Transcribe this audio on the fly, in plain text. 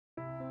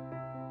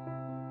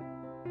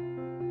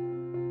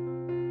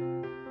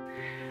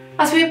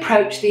As we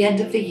approach the end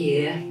of the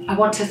year, I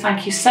want to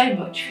thank you so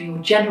much for your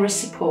generous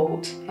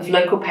support of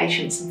local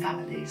patients and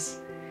families.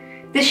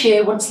 This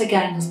year, once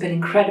again, has been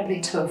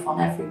incredibly tough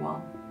on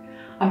everyone.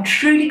 I'm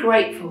truly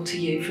grateful to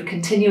you for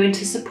continuing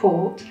to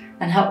support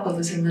and help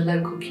others in the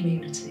local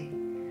community.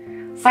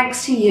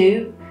 Thanks to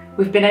you,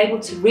 we've been able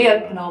to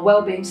reopen our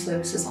wellbeing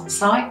services on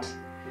site.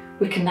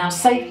 We can now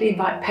safely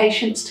invite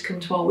patients to come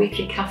to our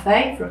weekly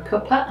cafe for a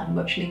cuppa and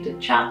much needed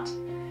chat.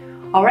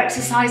 Our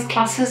exercise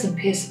classes and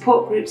peer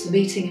support groups are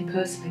meeting in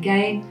person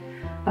again,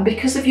 and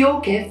because of your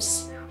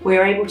gifts, we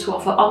are able to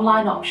offer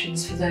online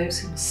options for those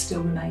who must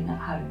still remain at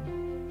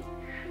home.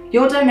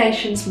 Your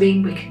donations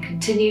mean we can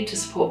continue to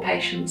support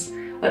patients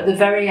at the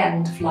very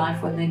end of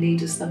life when they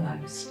need us the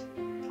most.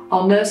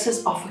 Our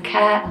nurses offer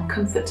care and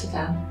comfort to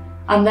them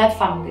and their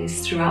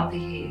families throughout the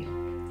year.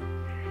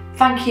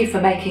 Thank you for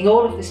making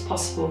all of this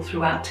possible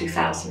throughout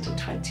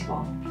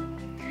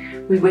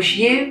 2021. We wish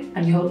you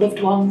and your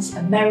loved ones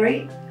a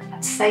merry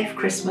and safe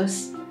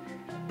Christmas.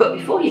 But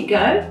before you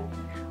go,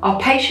 our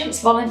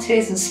patients,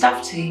 volunteers and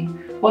staff team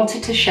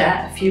wanted to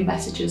share a few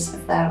messages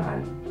of their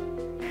own.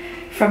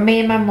 From me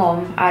and my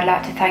mum, I'd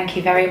like to thank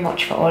you very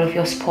much for all of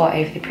your support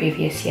over the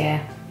previous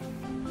year.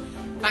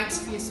 Thanks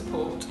for your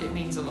support, it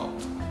means a lot.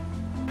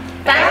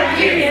 Thank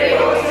you for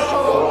your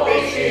support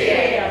this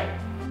year.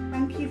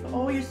 Thank you for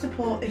all your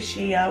support this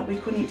year. We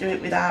couldn't do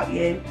it without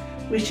you.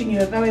 Wishing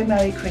you a very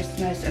Merry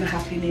Christmas and a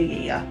Happy New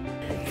Year.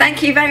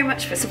 Thank you very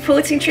much for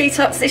supporting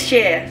Treetops this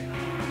year.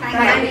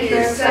 Thank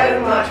you so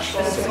much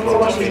for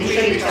supporting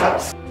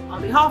Treetops.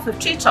 On behalf of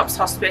Treetops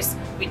Hospice,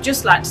 we'd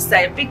just like to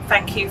say a big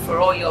thank you for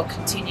all your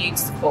continued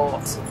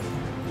support.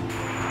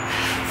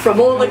 From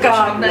all the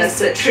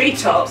gardeners at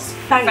Treetops,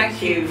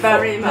 thank you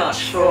very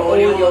much for all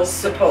your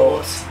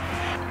support.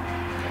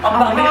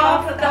 On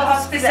behalf of the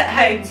Hospice at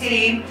Home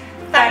team,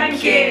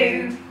 thank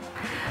you.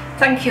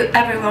 Thank you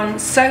everyone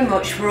so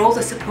much for all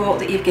the support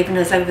that you've given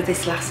us over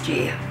this last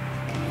year.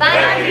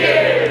 Thank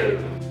you.